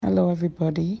Hello,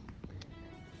 everybody.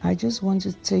 I just want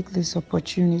to take this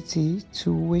opportunity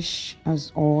to wish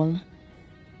us all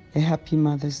a happy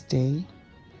Mother's Day.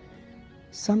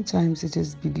 Sometimes it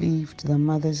is believed that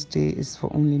Mother's Day is for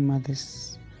only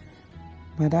mothers,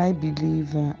 but I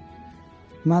believe that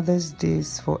Mother's Day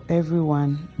is for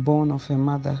everyone born of a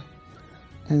mother,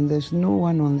 and there's no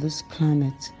one on this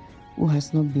planet who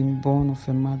has not been born of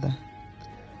a mother.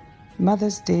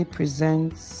 Mother's Day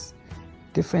presents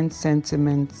different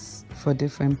sentiments for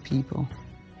different people.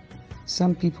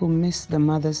 Some people miss the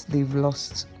mothers they've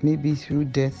lost, maybe through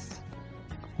death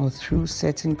or through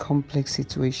certain complex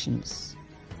situations.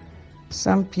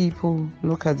 Some people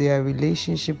look at their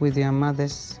relationship with their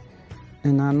mothers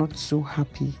and are not so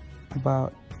happy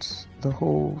about the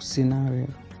whole scenario.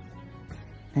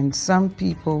 And some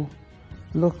people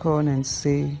look on and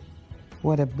say,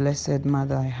 what a blessed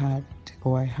mother I had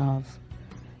or I have.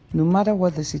 No matter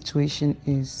what the situation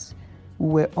is,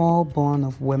 we're all born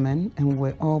of women and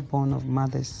we're all born of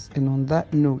mothers. And on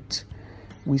that note,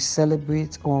 we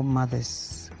celebrate all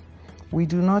mothers. We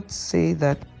do not say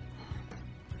that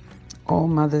all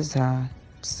mothers are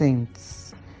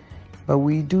saints, but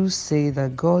we do say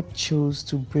that God chose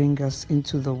to bring us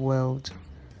into the world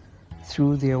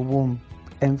through their womb,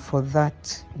 and for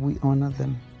that we honor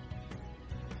them.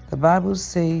 The Bible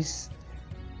says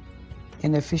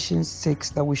in Ephesians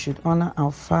 6 that we should honor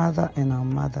our father and our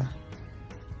mother,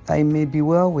 that it may be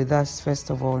well with us first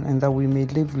of all, and that we may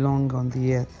live long on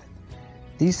the earth.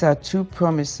 These are two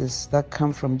promises that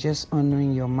come from just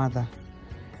honoring your mother.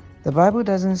 The Bible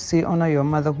doesn't say honor your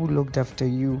mother who looked after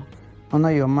you,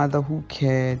 honor your mother who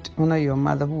cared, honor your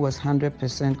mother who was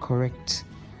 100% correct,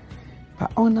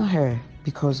 but honor her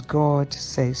because God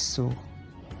says so.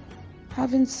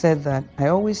 Having said that, I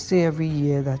always say every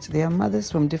year that there are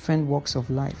mothers from different walks of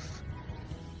life.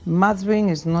 Mothering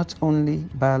is not only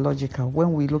biological.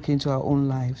 When we look into our own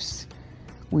lives,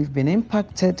 we've been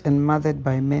impacted and mothered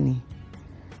by many.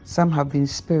 Some have been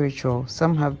spiritual,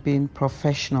 some have been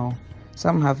professional,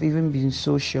 some have even been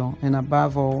social, and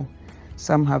above all,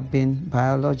 some have been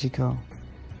biological.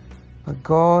 But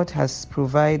God has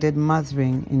provided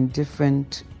mothering in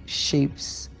different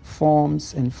shapes,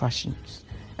 forms, and fashions,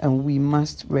 and we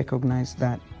must recognize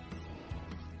that.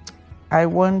 I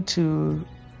want to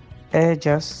urge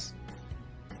us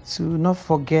to not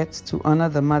forget to honor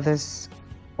the mothers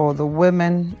or the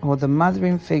women or the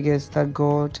mothering figures that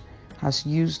God has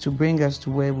used to bring us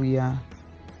to where we are.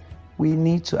 We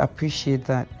need to appreciate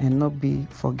that and not be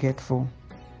forgetful.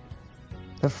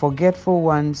 The forgetful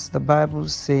ones, the Bible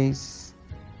says,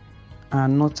 are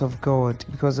not of God,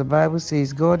 because the Bible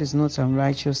says God is not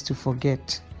unrighteous to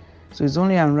forget. So it's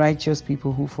only unrighteous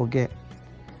people who forget.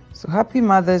 So happy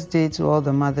Mother's Day to all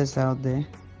the mothers out there.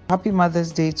 Happy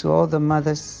Mother's Day to all the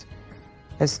mothers,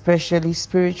 especially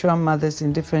spiritual mothers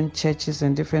in different churches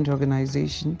and different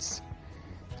organizations.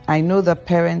 I know that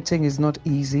parenting is not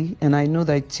easy, and I know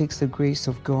that it takes the grace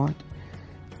of God.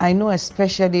 I know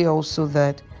especially also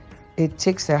that it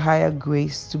takes a higher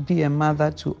grace to be a mother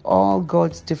to all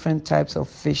God's different types of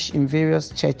fish in various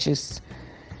churches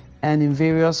and in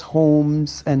various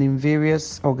homes and in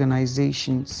various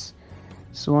organizations.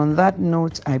 So on that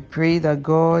note, I pray that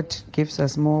God gives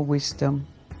us more wisdom,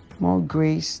 more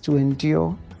grace to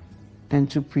endure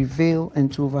and to prevail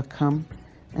and to overcome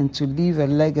and to leave a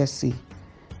legacy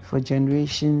for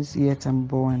generations yet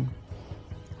unborn.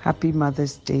 Happy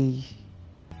Mother's Day.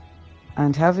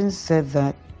 And having said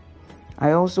that,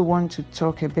 I also want to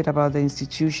talk a bit about the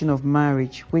institution of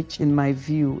marriage, which in my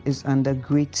view is under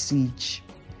great siege.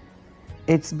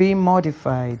 It's being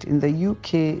modified. In the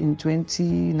UK in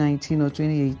 2019 or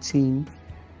 2018,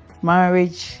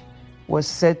 marriage was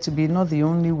said to be not the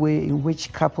only way in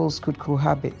which couples could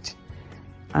cohabit.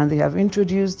 And they have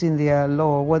introduced in their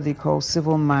law what they call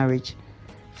civil marriage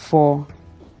for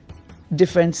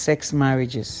different sex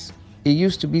marriages. It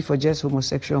used to be for just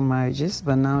homosexual marriages,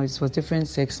 but now it's for different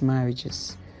sex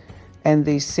marriages. And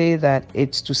they say that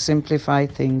it's to simplify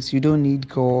things. You don't need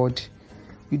God.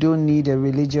 You don't need a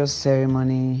religious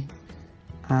ceremony,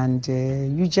 and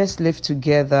you just live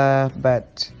together,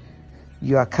 but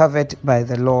you are covered by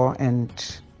the law, and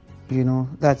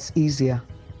that's easier.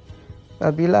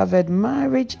 But beloved,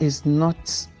 marriage is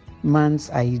not man's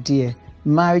idea.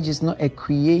 Marriage is not a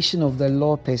creation of the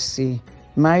law per se.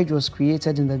 Marriage was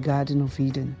created in the Garden of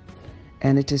Eden,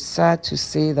 and it is sad to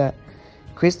say that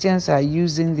Christians are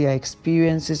using their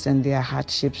experiences and their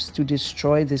hardships to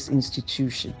destroy this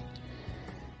institution.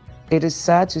 It is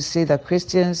sad to say that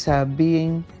Christians are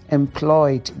being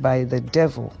employed by the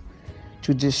devil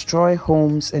to destroy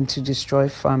homes and to destroy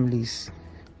families.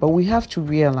 But we have to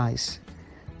realize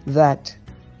that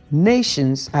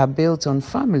Nations are built on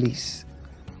families.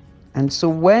 And so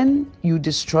when you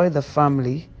destroy the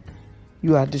family,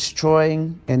 you are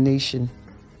destroying a nation.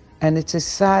 And it is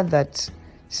sad that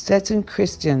certain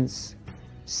Christians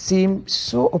seem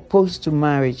so opposed to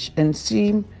marriage and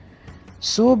seem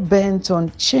so bent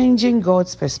on changing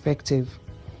God's perspective.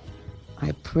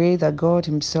 I pray that God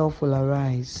Himself will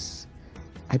arise.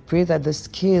 I pray that the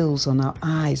scales on our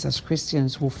eyes as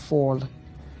Christians will fall.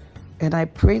 And I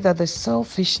pray that the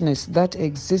selfishness that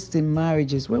exists in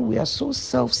marriages, where we are so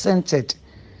self-centered,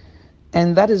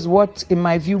 and that is what, in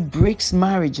my view, breaks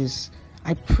marriages,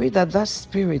 I pray that that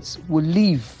spirit will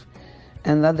leave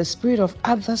and that the spirit of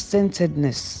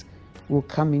other-centeredness will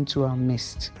come into our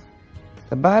midst.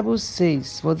 The Bible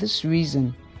says, for this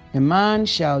reason, a man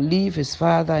shall leave his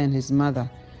father and his mother,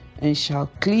 and shall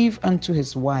cleave unto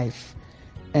his wife,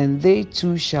 and they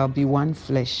two shall be one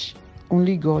flesh.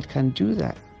 Only God can do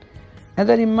that. And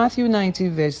then in Matthew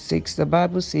 19 verse 6, the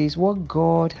Bible says, what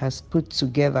God has put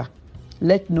together,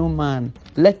 let no man,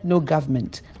 let no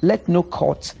government, let no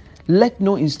court, let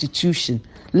no institution,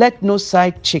 let no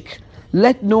side chick,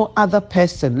 let no other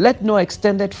person, let no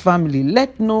extended family,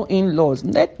 let no in-laws,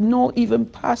 let no even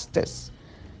pastors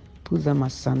put them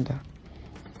asunder.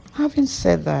 Having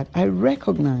said that, I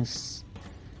recognize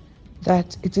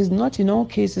that it is not in all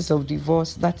cases of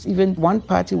divorce that even one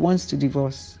party wants to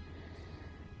divorce,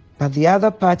 but the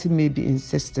other party may be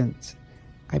insistent.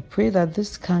 I pray that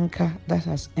this canker that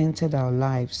has entered our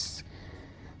lives,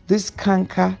 this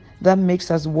canker that makes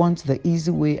us want the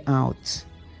easy way out,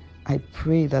 I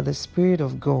pray that the Spirit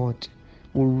of God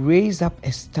will raise up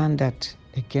a standard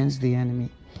against the enemy.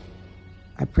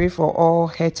 I pray for all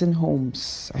hurting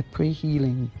homes. I pray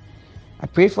healing. I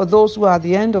pray for those who are at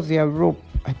the end of their rope.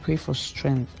 I pray for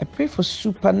strength. I pray for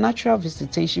supernatural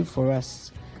visitation for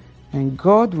us. And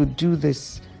God will do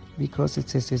this because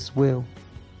it is His will.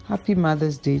 Happy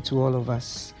Mother's Day to all of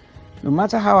us. No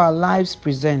matter how our lives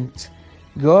present,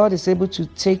 God is able to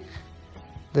take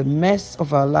the mess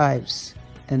of our lives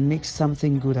and make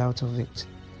something good out of it.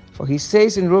 For He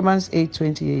says in Romans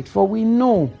 8:28, for we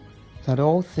know that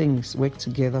all things work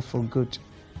together for good,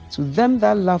 to them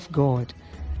that love God,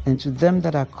 and to them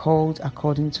that are called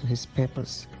according to His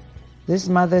purpose. This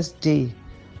Mother's Day,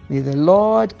 may the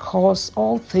Lord cause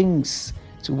all things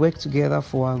to work together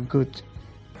for our good.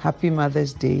 Happy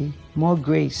Mother's Day. More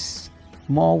grace,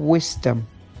 more wisdom,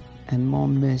 and more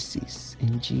mercies.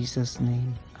 In Jesus'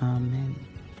 name, amen.